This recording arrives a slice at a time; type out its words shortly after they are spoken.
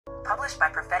Published by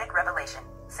Prophetic Revelation,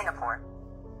 Singapore.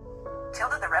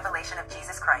 The Revelation of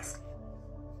Jesus Christ.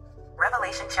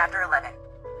 Revelation chapter 11.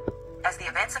 As the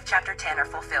events of chapter 10 are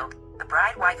fulfilled, the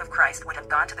bride wife of Christ would have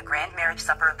gone to the grand marriage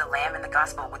supper of the Lamb, and the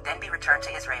gospel would then be returned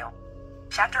to Israel.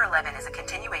 Chapter 11 is a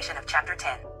continuation of chapter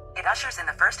 10. It ushers in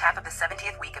the first half of the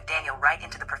 70th week of Daniel right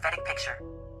into the prophetic picture.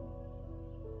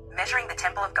 Measuring the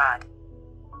temple of God.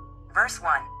 Verse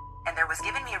 1. And there was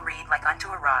given me a reed like unto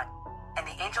a rod. And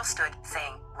the angel stood,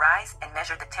 saying, Rise, and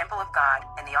measure the temple of God,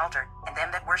 and the altar, and them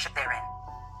that worship therein.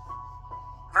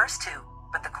 Verse 2.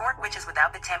 But the court which is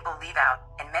without the temple leave out,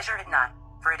 and measure it not,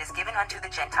 for it is given unto the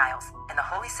Gentiles, and the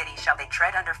holy city shall they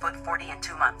tread under foot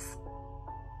 42 months.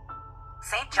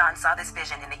 St. John saw this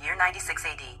vision in the year 96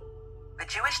 AD.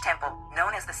 The Jewish temple,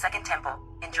 known as the Second Temple,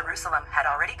 in Jerusalem had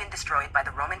already been destroyed by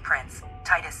the Roman prince,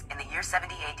 Titus, in the year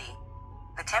 70 AD.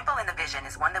 The temple in the vision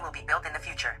is one that will be built in the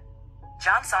future.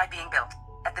 John saw it being built.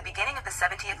 At the beginning of the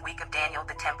 70th week of Daniel,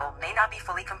 the temple may not be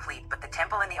fully complete, but the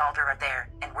temple and the altar are there,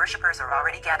 and worshippers are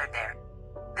already gathered there.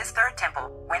 This third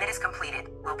temple, when it is completed,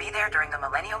 will be there during the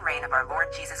millennial reign of our Lord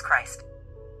Jesus Christ.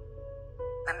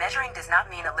 The measuring does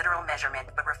not mean a literal measurement,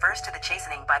 but refers to the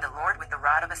chastening by the Lord with the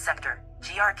rod of a scepter,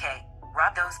 GRK,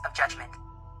 rod of judgment.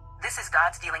 This is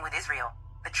God's dealing with Israel.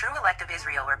 The true elect of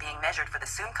Israel are being measured for the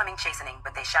soon coming chastening,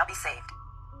 but they shall be saved.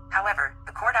 However,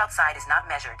 the court outside is not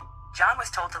measured. John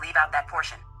was told to leave out that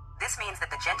portion. This means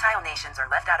that the Gentile nations are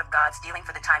left out of God's dealing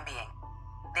for the time being.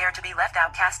 They are to be left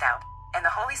out, cast out, and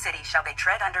the holy city shall they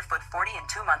tread under foot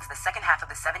 42 months, the second half of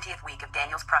the 70th week of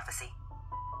Daniel's prophecy.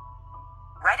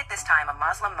 Right at this time, a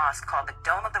Muslim mosque called the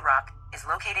Dome of the Rock is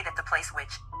located at the place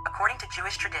which, according to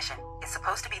Jewish tradition, is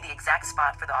supposed to be the exact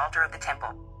spot for the altar of the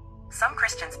temple. Some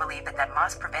Christians believe that that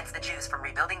mosque prevents the Jews from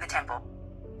rebuilding the temple.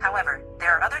 However,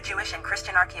 there are other Jewish and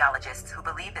Christian archaeologists who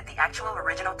believe that the actual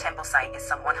original temple site is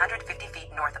some 150 feet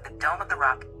north of the Dome of the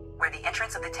Rock, where the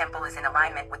entrance of the temple is in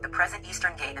alignment with the present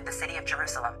eastern gate of the city of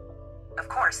Jerusalem. Of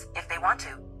course, if they want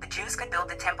to, the Jews could build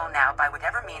the temple now by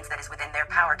whatever means that is within their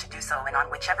power to do so, and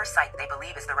on whichever site they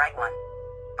believe is the right one.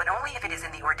 But only if it is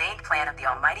in the ordained plan of the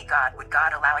Almighty God would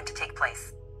God allow it to take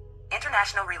place.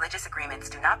 International religious agreements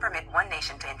do not permit one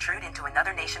nation to intrude into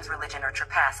another nation's religion or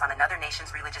trespass on another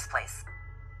nation's religious place.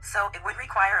 So, it would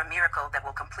require a miracle that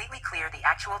will completely clear the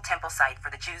actual temple site for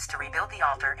the Jews to rebuild the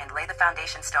altar and lay the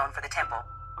foundation stone for the temple.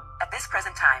 At this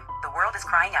present time, the world is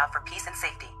crying out for peace and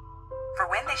safety. For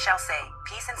when they shall say,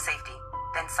 Peace and safety,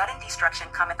 then sudden destruction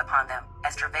cometh upon them,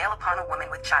 as travail upon a woman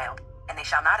with child, and they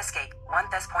shall not escape. 1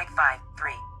 Thess.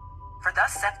 5:3. For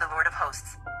thus saith the Lord of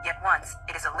hosts, Yet once,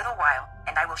 it is a little while,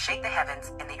 and I will shake the heavens,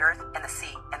 and the earth, and the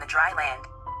sea, and the dry land,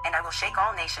 and I will shake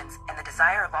all nations, and the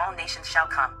desire of all nations shall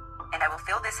come, and I will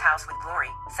fill this house with glory,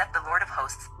 saith the Lord of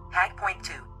hosts. Hag.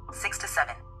 2,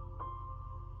 6-7.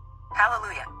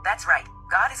 Hallelujah, that's right,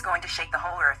 God is going to shake the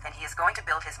whole earth, and he is going to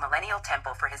build his millennial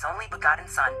temple for his only begotten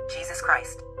Son, Jesus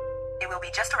Christ. It will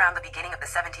be just around the beginning of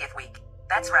the 70th week.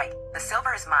 That's right, the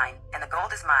silver is mine, and the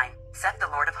gold is mine, saith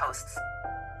the Lord of hosts.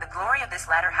 The glory of this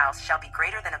latter house shall be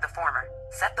greater than of the former,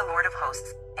 saith the Lord of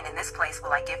hosts, and in this place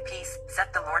will I give peace,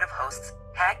 saith the Lord of hosts.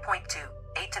 Hag. 2,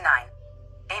 8-9.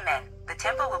 Amen. The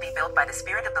temple will be built by the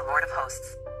Spirit of the Lord of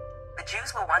hosts. The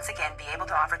Jews will once again be able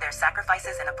to offer their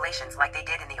sacrifices and oblations like they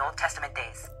did in the Old Testament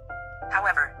days.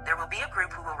 However, there will be a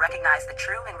group who will recognize the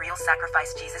true and real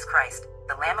sacrifice, Jesus Christ,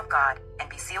 the Lamb of God, and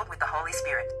be sealed with the Holy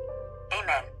Spirit.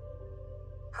 Amen.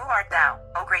 Who art thou,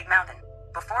 O great mountain?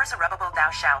 Before Zerubbabel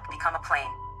thou shalt become a plain,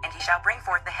 and he shall bring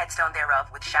forth the headstone thereof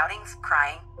with shoutings,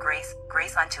 crying, Grace,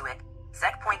 grace unto it.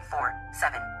 Zech.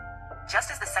 4:7.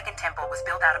 Just as the second temple was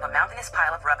built out of a mountainous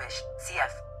pile of rubbish,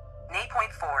 cf. Nay.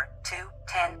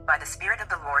 4:2-10, by the Spirit of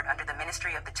the Lord under the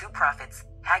ministry of the two prophets,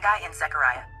 Haggai and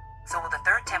Zechariah, so will the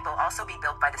third temple also be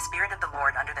built by the Spirit of the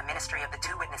Lord under the ministry of the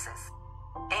two witnesses.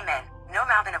 Amen. No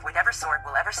mountain of whatever sort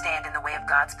will ever stand in the way of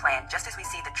God's plan, just as we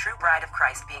see the true bride of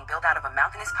Christ being built out of a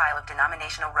mountainous pile of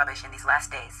denominational rubbish in these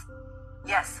last days.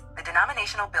 Yes, the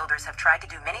denominational builders have tried to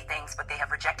do many things, but they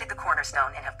have rejected the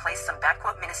cornerstone and have placed some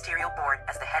ministerial board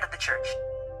as the head of the church.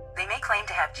 They may claim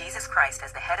to have Jesus Christ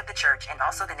as the head of the church and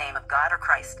also the name of God or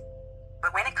Christ.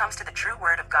 But when it comes to the true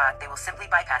word of God, they will simply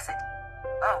bypass it.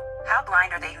 Oh, how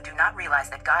blind are they who do not realize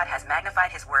that God has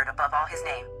magnified his word above all his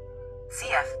name.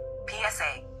 Cf.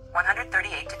 PSA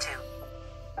 138-2.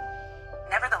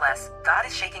 Nevertheless, God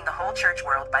is shaking the whole church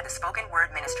world by the spoken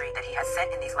word ministry that he has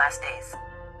sent in these last days.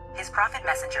 His prophet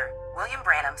messenger, William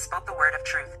Branham, spoke the word of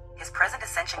truth. His present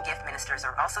ascension gift ministers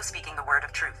are also speaking the word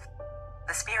of truth.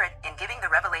 The Spirit, in giving the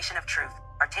revelation of truth,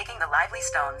 are taking the lively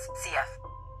stones, cf.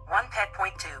 1 Pet.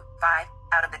 2, 5,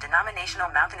 out of the denominational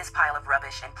mountainous pile of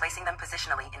rubbish and placing them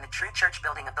positionally in the true church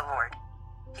building of the Lord.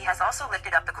 He has also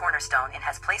lifted up the cornerstone and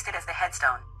has placed it as the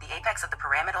headstone, the apex of the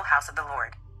pyramidal house of the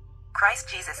Lord. Christ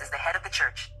Jesus is the head of the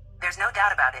church. There's no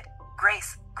doubt about it.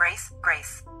 Grace, grace,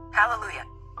 grace. Hallelujah.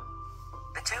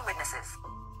 The two witnesses.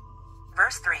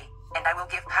 Verse 3, And I will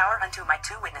give power unto my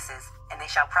two witnesses, and they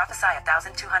shall prophesy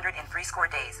 1,260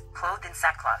 days, clothed in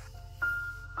sackcloth.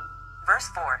 Verse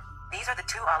 4, These are the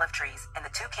two olive trees, and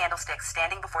the two candlesticks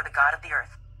standing before the God of the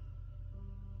earth.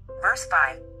 Verse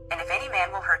 5, And if any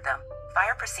man will hurt them,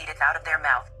 fire proceedeth out of their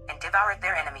mouth, and devoureth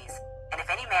their enemies, and if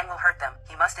any man will hurt them,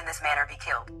 he must in this manner be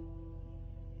killed.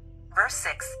 Verse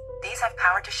 6, These have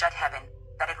power to shut heaven,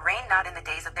 that it rain not in the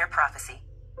days of their prophecy,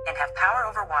 and have power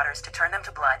over waters to turn them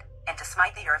to blood, and to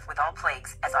smite the earth with all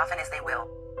plagues, as often as they will.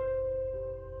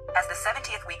 As the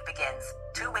 70th week begins,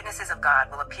 two witnesses of God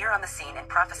will appear on the scene and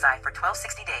prophesy for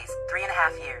 1260 days,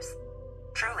 3.5 years.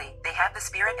 Truly, they have the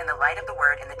Spirit and the light of the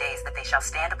Word in the days that they shall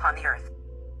stand upon the earth.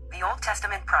 The Old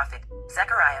Testament prophet,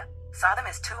 Zechariah, saw them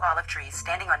as two olive trees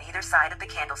standing on either side of the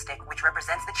candlestick, which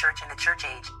represents the church in the church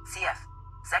age, cf.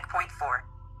 Zech.4.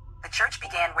 The church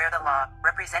began where the law,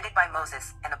 represented by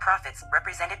Moses, and the prophets,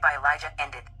 represented by Elijah,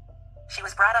 ended. She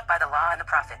was brought up by the law and the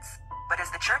prophets. But as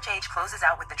the church age closes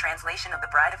out with the translation of the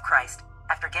bride of Christ,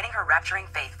 after getting her rapturing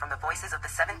faith from the voices of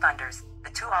the seven thunders,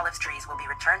 the two olive trees will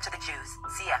be returned to the Jews,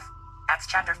 cf. Acts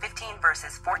chapter 15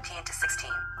 verses 14 to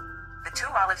 16. The two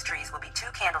olive trees will be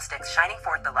two candlesticks shining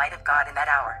forth the light of God in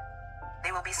that hour.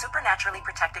 They will be supernaturally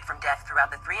protected from death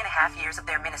throughout the 3.5 years of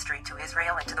their ministry to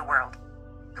Israel and to the world.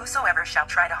 Whosoever shall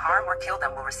try to harm or kill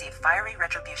them will receive fiery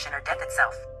retribution or death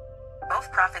itself.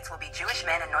 Both prophets will be Jewish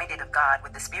men anointed of God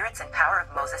with the spirits and power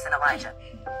of Moses and Elijah.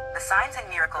 The signs and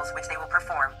miracles which they will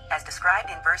perform, as described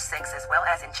in verse 6 as well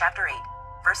as in chapter 8,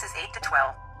 verses 8 to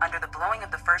 12, under the blowing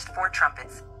of the first 4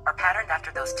 trumpets, are patterned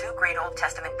after those two great Old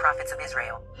Testament prophets of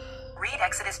Israel. Read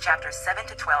Exodus chapters 7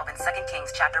 to 12 and 2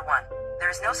 Kings chapter 1. There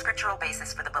is no scriptural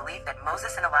basis for the belief that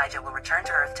Moses and Elijah will return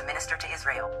to earth to minister to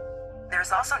Israel. There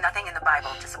is also nothing in the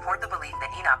Bible to support the belief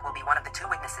that Enoch will be one of the two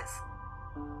witnesses.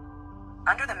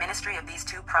 Under the ministry of these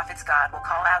two prophets, God will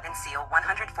call out and seal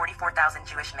 144,000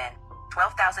 Jewish men,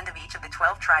 12,000 of each of the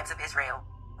 12 tribes of Israel.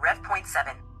 Rev.7,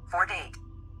 4-8.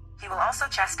 He will also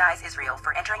chastise Israel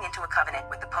for entering into a covenant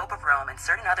with the Pope of Rome and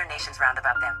certain other nations round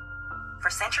about them. For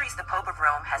centuries the Pope of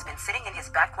Rome has been sitting in his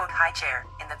 "high chair"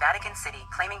 in the Vatican City,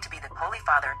 claiming to be the Holy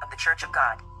Father of the Church of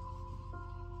God.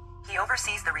 He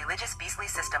oversees the religious beastly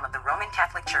system of the Roman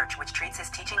Catholic Church, which treats his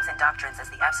teachings and doctrines as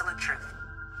the absolute truth.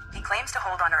 He claims to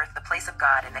hold on earth the place of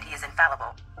God and that he is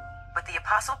infallible. But the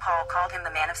Apostle Paul called him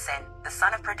the man of sin, the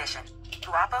son of perdition,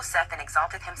 who opposeth and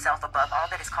exalteth himself above all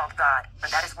that is called God, or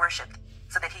that is worshipped,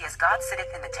 so that he as God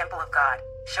sitteth in the temple of God,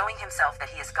 showing himself that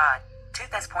he is God. 2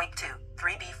 Thess.2,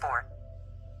 3b4.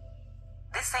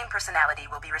 This same personality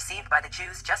will be received by the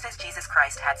Jews just as Jesus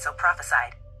Christ had so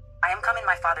prophesied. I am come in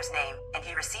my Father's name, and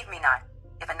ye receive me not.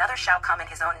 If another shall come in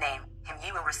his own name, him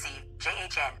ye will receive. John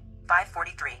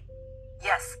 5:43.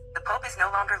 Yes, the Pope is no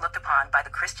longer looked upon by the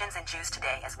Christians and Jews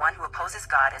today as one who opposes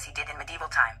God as he did in medieval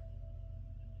time.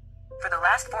 For the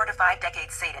last 4 to 5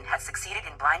 decades, Satan has succeeded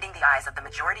in blinding the eyes of the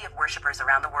majority of worshippers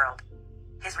around the world.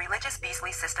 His religious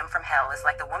beastly system from hell is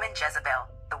like the woman Jezebel,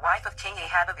 the wife of King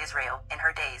Ahab of Israel, in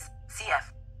her days, cf.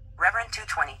 Reverend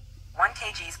 220, 1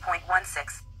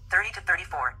 kgs.16, 30 to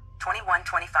 34,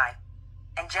 21-25.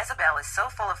 And Jezebel is so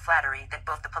full of flattery that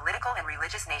both the political and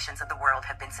religious nations of the world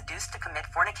have been seduced to commit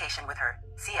fornication with her,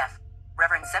 cf.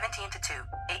 Reverend 17 to 2,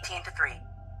 18 to 3.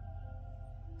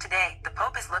 Today, the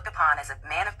Pope is looked upon as a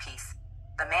man of peace,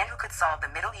 the man who could solve the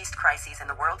Middle East crises and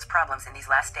the world's problems in these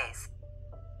last days.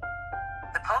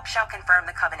 The Pope shall confirm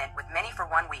the covenant with many for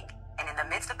 1 week, and in the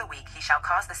midst of the week he shall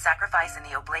cause the sacrifice and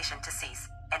the oblation to cease,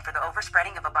 and for the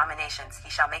overspreading of abominations he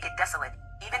shall make it desolate,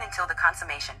 even until the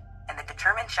consummation, and the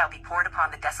determined shall be poured upon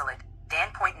the desolate.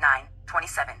 Dan.9,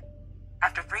 27.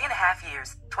 After 3.5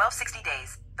 years, 1260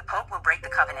 days, the Pope will break the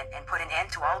covenant and put an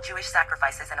end to all Jewish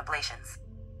sacrifices and oblations.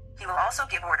 He will also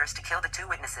give orders to kill the two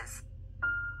witnesses.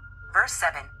 Verse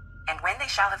 7, And when they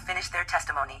shall have finished their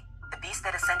testimony, the beast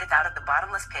that ascendeth out of the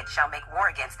bottomless pit shall make war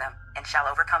against them, and shall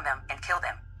overcome them, and kill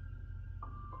them.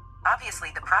 Obviously,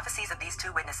 the prophecies of these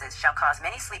two witnesses shall cause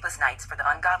many sleepless nights for the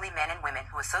ungodly men and women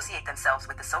who associate themselves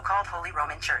with the so-called Holy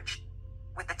Roman Church.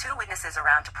 With the two witnesses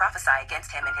around to prophesy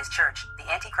against him and his church, the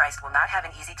Antichrist will not have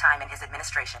an easy time in his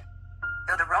administration.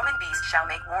 Though the Roman beast shall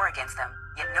make war against them,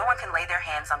 yet no one can lay their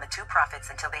hands on the two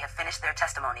prophets until they have finished their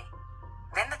testimony.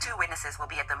 Then the two witnesses will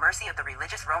be at the mercy of the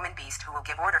religious Roman beast, who will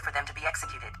give order for them to be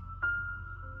executed.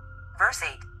 Verse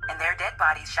 8, And their dead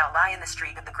bodies shall lie in the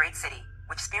street of the great city,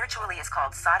 which spiritually is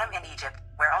called Sodom and Egypt,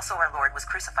 where also our Lord was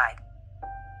crucified.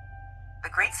 The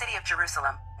great city of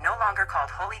Jerusalem, no longer called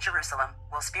Holy Jerusalem,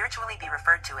 will spiritually be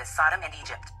referred to as Sodom and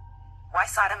Egypt. Why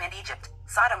Sodom and Egypt?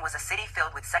 Sodom was a city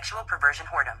filled with sexual perversion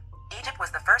whoredom. Egypt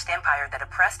was the first empire that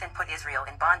oppressed and put Israel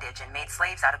in bondage and made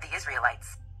slaves out of the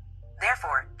Israelites.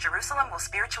 Therefore, Jerusalem will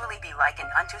spiritually be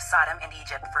likened unto Sodom and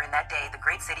Egypt, for in that day the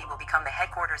great city will become the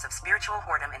headquarters of spiritual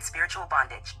whoredom and spiritual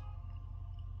bondage.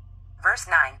 Verse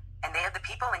 9, And they of the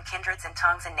people and kindreds and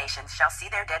tongues and nations shall see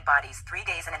their dead bodies 3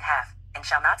 days and a half, and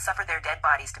shall not suffer their dead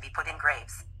bodies to be put in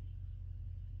graves.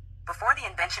 Before the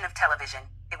invention of television,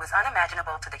 it was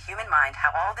unimaginable to the human mind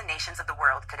how all the nations of the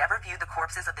world could ever view the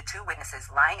corpses of the two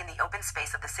witnesses lying in the open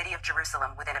space of the city of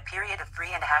Jerusalem within a period of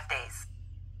 3.5 days.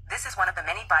 This is one of the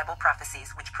many Bible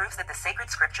prophecies which proves that the sacred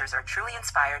scriptures are truly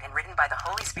inspired and written by the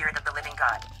Holy Spirit of the living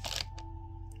God.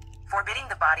 Forbidding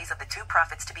the bodies of the two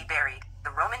prophets to be buried,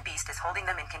 the Roman beast is holding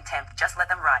them in contempt. Just let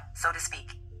them rot, so to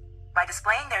speak. By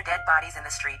displaying their dead bodies in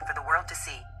the street for the world to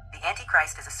see, the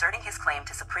Antichrist is asserting his claim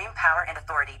to supreme power and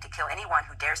authority to kill anyone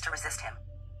who dares to resist him.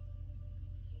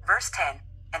 Verse 10,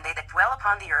 And they that dwell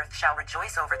upon the earth shall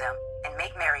rejoice over them, and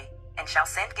make merry, and shall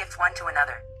send gifts one to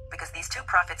another, because these two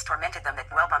prophets tormented them that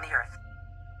dwelt on the earth.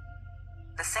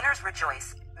 The sinners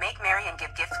rejoice, make merry, and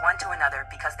give gifts one to another,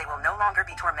 because they will no longer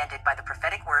be tormented by the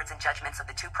prophetic words and judgments of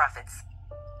the two prophets.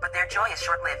 But their joy is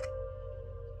short-lived.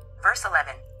 Verse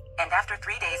 11, And after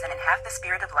 3 days and a half the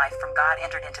Spirit of life from God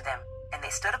entered into them, and they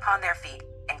stood upon their feet,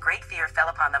 and great fear fell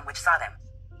upon them which saw them.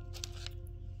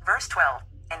 Verse 12,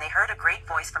 And they heard a great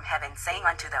voice from heaven saying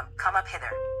unto them, Come up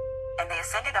hither. And they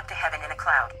ascended up to heaven in a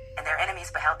cloud, and their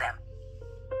enemies beheld them.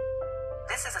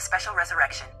 This is a special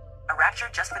resurrection, a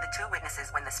rapture just for the two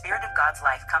witnesses when the Spirit of God's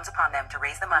life comes upon them to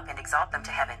raise them up and exalt them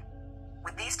to heaven.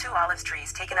 With these two olive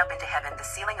trees taken up into heaven, the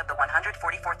sealing of the 144,000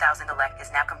 elect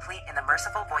is now complete, and the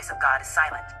merciful voice of God is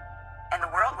silent. And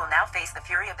the world will now face the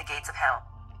fury of the gates of hell.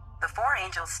 The 4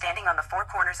 angels standing on the 4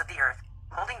 corners of the earth,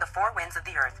 holding the 4 winds of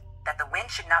the earth, that the wind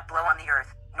should not blow on the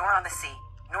earth, nor on the sea,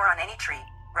 nor on any tree,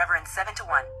 Reverend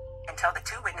 7:1, until the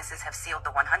two witnesses have sealed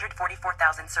the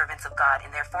 144,000 servants of God in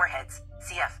their foreheads,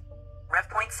 cf. Rev.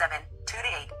 7,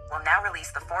 2-8, will now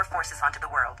release the 4 forces onto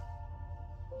the world.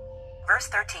 Verse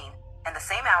 13, And the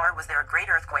same hour was there a great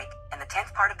earthquake, and the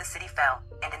 10th part of the city fell,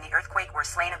 and in the earthquake were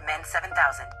slain of men 7,000,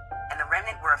 and the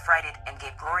remnant were affrighted, and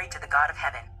gave glory to the God of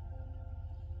heaven.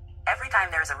 Every time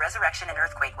there is a resurrection, an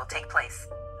earthquake will take place.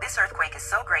 This earthquake is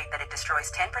so great that it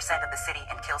destroys 10% of the city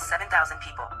and kills 7,000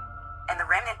 people. And the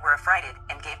remnant were affrighted,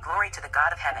 and gave glory to the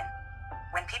God of heaven.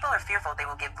 When people are fearful, they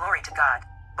will give glory to God,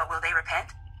 but will they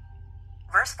repent?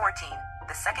 Verse 14,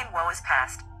 The second woe is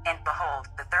past, and behold,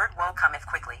 the third woe cometh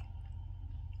quickly.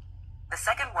 The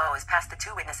second woe is past, the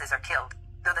two witnesses are killed.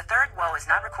 Though the third woe is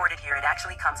not recorded here, it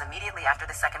actually comes immediately after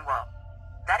the second woe.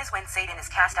 That is when Satan is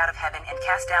cast out of heaven and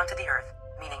cast down to the earth,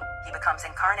 meaning, he becomes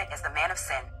incarnate as the man of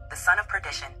sin, the son of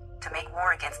perdition, to make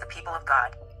war against the people of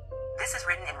God. This is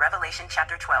written in Revelation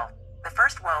chapter 12. The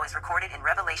first woe is recorded in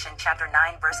Revelation chapter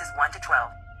 9 verses 1-12.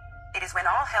 It is when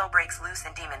all hell breaks loose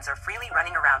and demons are freely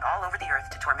running around all over the earth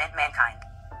to torment mankind.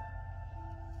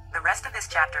 The rest of this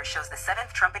chapter shows the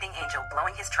 7th trumpeting angel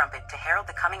blowing his trumpet to herald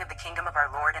the coming of the kingdom of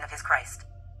our Lord and of his Christ.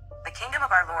 The kingdom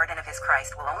of our Lord and of his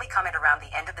Christ will only come at around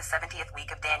the end of the 70th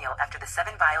week of Daniel, after the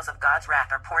 7 vials of God's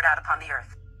wrath are poured out upon the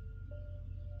earth.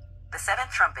 The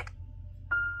 7th trumpet.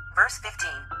 Verse 15,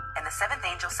 And the 7th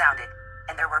angel sounded,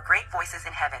 and there were great voices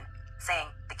in heaven, saying,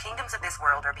 The kingdoms of this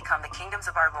world are become the kingdoms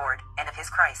of our Lord, and of his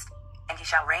Christ, and he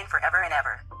shall reign forever and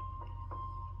ever.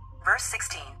 Verse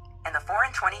 16, And the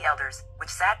 24 elders,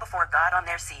 which sat before God on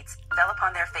their seats, fell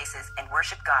upon their faces, and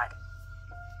worshipped God.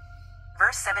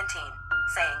 Verse 17,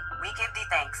 saying, We give thee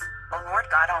thanks, O Lord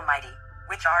God Almighty,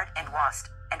 which art, and wast,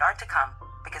 and art to come,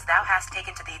 because thou hast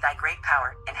taken to thee thy great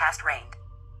power, and hast reigned.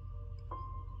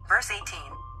 Verse 18,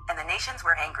 And the nations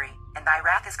were angry, and thy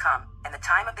wrath is come, and the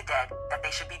time of the dead, that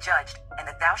they should be judged, and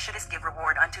that thou shouldest give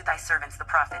reward unto thy servants the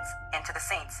prophets, and to the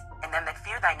saints, and them that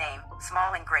fear thy name,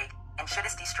 small and great, and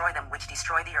shouldest destroy them which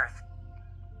destroy the earth.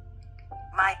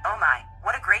 My, oh my,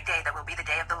 what a great day that will be the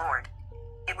day of the Lord.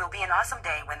 It will be an awesome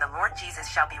day when the Lord Jesus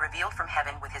shall be revealed from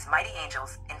heaven with his mighty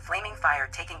angels, in flaming fire,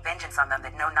 taking vengeance on them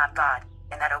that know not God,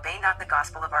 and that obey not the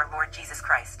gospel of our Lord Jesus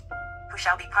Christ, who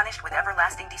shall be punished with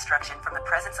everlasting destruction from the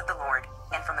presence of the Lord,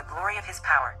 and from the glory of his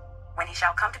power, when he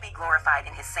shall come to be glorified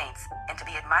in his saints, and to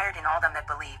be admired in all them that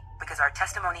believe, because our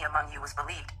testimony among you was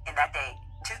believed, in that day.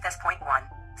 2 Thess. 1,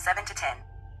 7-10.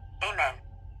 Amen.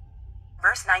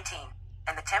 Verse 19,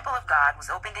 And the temple of God was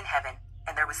opened in heaven,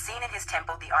 and there was seen in his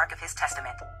temple the ark of his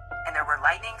testament, and there were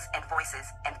lightnings, and voices,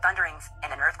 and thunderings,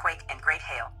 and an earthquake, and great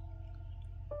hail.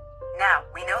 Now,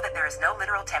 we know that there is no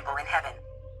literal temple in heaven.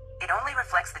 It only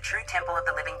reflects the true temple of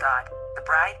the living God, the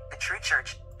bride, the true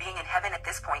church, being in heaven at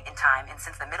this point in time and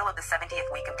since the middle of the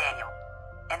 70th week of Daniel.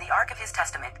 And the Ark of his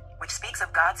Testament, which speaks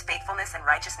of God's faithfulness and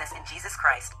righteousness in Jesus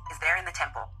Christ, is there in the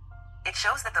temple. It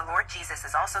shows that the Lord Jesus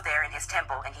is also there in his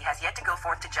temple, and he has yet to go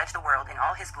forth to judge the world in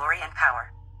all his glory and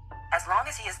power. As long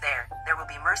as he is there, there will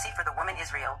be mercy for the woman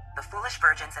Israel, the foolish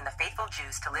virgins and the faithful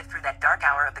Jews to live through that dark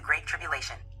hour of the great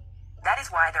tribulation. That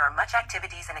is why there are much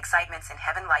activities and excitements in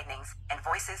heaven, lightnings, and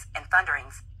voices, and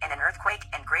thunderings, and an earthquake,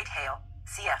 and great hail,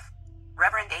 cf.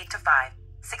 Reverend 8-5,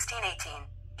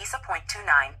 16-18,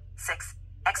 Isa.29, 6,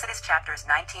 Exodus chapters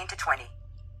 19-20.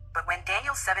 But when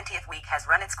Daniel's 70th week has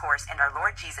run its course and our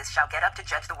Lord Jesus shall get up to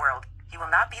judge the world, he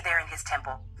will not be there in his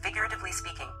temple, figuratively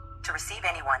speaking, to receive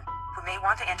anyone who may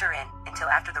want to enter in, until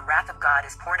after the wrath of God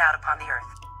is poured out upon the earth.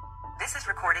 This is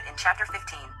recorded in chapter 15,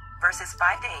 verses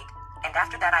 5-8, and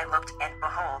after that I looked, and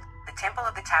behold, the temple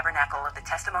of the tabernacle of the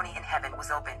testimony in heaven was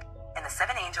opened, and the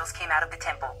 7 angels came out of the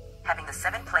temple, having the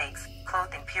 7 plagues,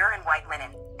 clothed in pure and white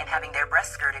linen, and having their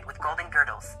breasts girded with golden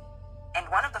girdles. And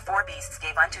one of the 4 beasts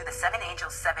gave unto the 7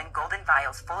 angels 7 golden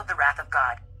vials full of the wrath of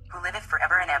God, who liveth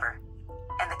forever and ever.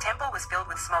 And the temple was filled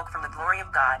with smoke from the glory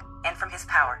of God, and from his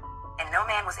power, and no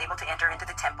man was able to enter into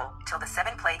the temple, till the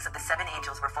 7 plagues of the 7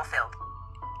 angels were fulfilled.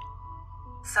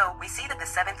 So, we see that the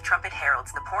 7th trumpet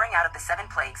heralds the pouring out of the 7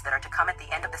 plagues that are to come at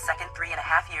the end of the second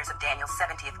 3.5 years of Daniel's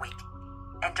 70th week.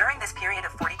 And during this period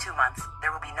of 42 months,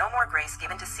 there will be no more grace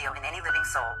given to seal in any living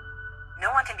soul. No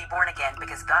one can be born again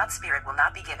because God's Spirit will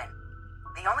not be given.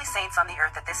 The only saints on the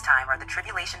earth at this time are the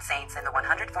tribulation saints and the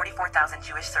 144,000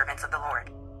 Jewish servants of the Lord.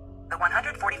 The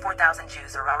 144,000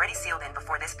 Jews are already sealed in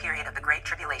before this period of the Great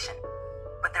Tribulation.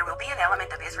 But there will be an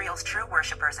element of Israel's true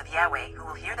worshippers of Yahweh who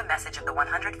will hear the message of the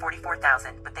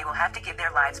 144,000, but they will have to give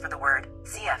their lives for the word,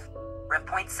 cf.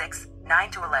 Rev.6,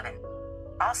 9-11.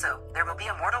 Also, there will be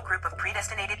a mortal group of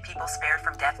predestinated people spared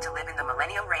from death to live in the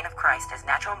millennial reign of Christ as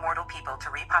natural mortal people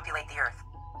to repopulate the earth.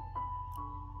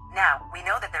 Now, we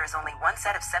know that there is only one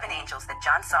set of 7 angels that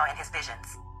John saw in his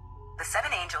visions. The 7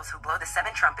 angels who blow the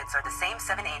 7 trumpets are the same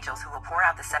 7 angels who will pour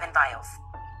out the 7 vials.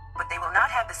 But they will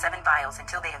not have the 7 vials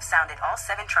until they have sounded all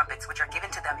 7 trumpets which are given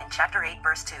to them in chapter 8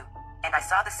 verse 2. And I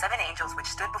saw the 7 angels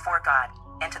which stood before God,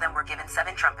 and to them were given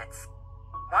 7 trumpets.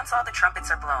 Once all the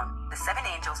trumpets are blown, the 7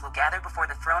 angels will gather before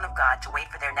the throne of God to wait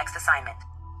for their next assignment.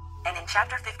 And in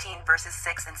chapter 15 verses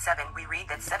 6 and 7 we read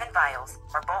that 7 vials,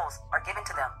 or bowls, are given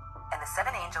to them. And the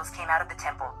 7 angels came out of the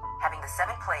temple, having the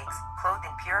 7 plagues, clothed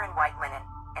in pure and white linen,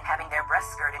 and having their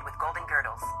breasts girded with golden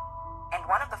girdles. And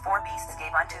one of the 4 beasts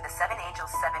gave unto the 7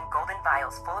 angels 7 golden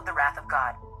vials full of the wrath of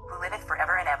God, who liveth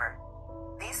forever and ever.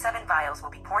 These 7 vials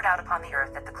will be poured out upon the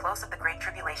earth at the close of the Great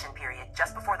Tribulation period,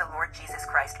 just before the Lord Jesus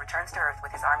Christ returns to earth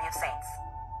with his army of saints.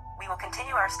 We will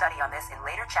continue our study on this in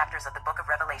later chapters of the book of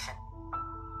Revelation.